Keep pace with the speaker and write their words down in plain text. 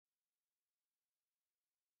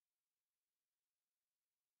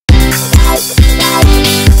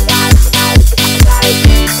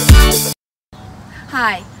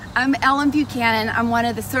Hi, I'm Ellen Buchanan. I'm one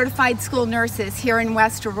of the certified school nurses here in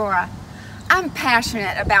West Aurora. I'm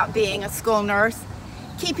passionate about being a school nurse.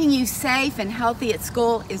 Keeping you safe and healthy at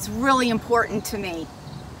school is really important to me.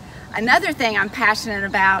 Another thing I'm passionate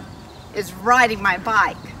about is riding my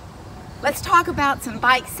bike. Let's talk about some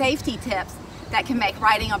bike safety tips that can make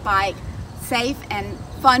riding a bike safe and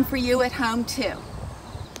fun for you at home too.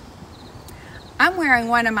 I'm wearing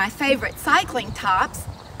one of my favorite cycling tops.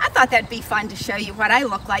 I thought that'd be fun to show you what I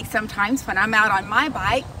look like sometimes when I'm out on my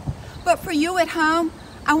bike. But for you at home,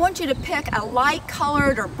 I want you to pick a light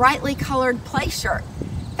colored or brightly colored play shirt.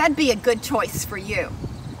 That'd be a good choice for you.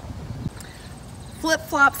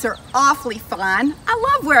 Flip-flops are awfully fun.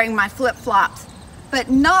 I love wearing my flip-flops, but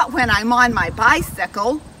not when I'm on my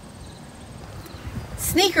bicycle.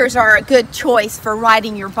 Sneakers are a good choice for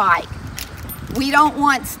riding your bike. We don't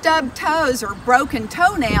want stubbed toes or broken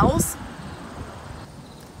toenails.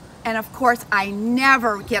 And of course, I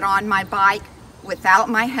never get on my bike without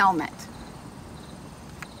my helmet.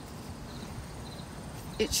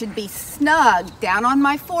 It should be snug down on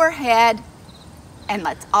my forehead, and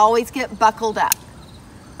let's always get buckled up.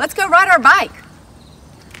 Let's go ride our bike.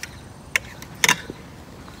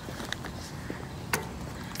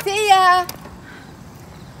 See ya!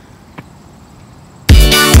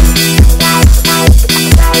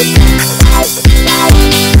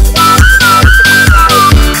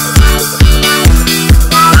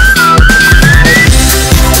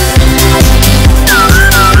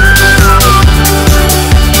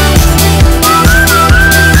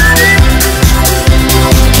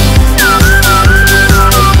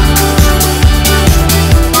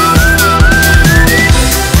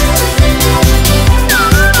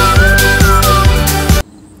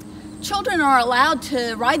 Children are allowed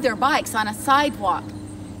to ride their bikes on a sidewalk.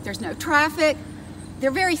 There's no traffic.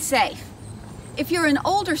 They're very safe. If you're an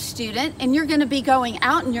older student and you're going to be going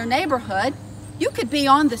out in your neighborhood, you could be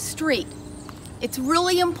on the street. It's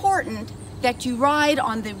really important that you ride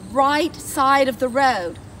on the right side of the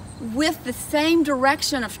road with the same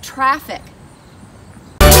direction of traffic.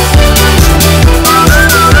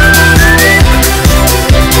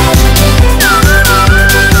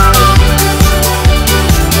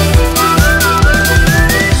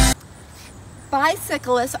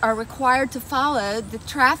 Bicyclists are required to follow the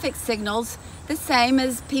traffic signals the same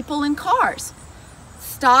as people in cars.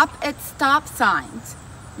 Stop at stop signs.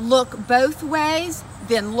 Look both ways,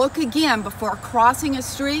 then look again before crossing a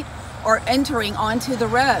street or entering onto the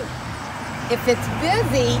road. If it's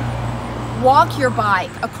busy, walk your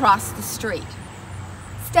bike across the street.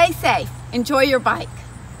 Stay safe. Enjoy your bike.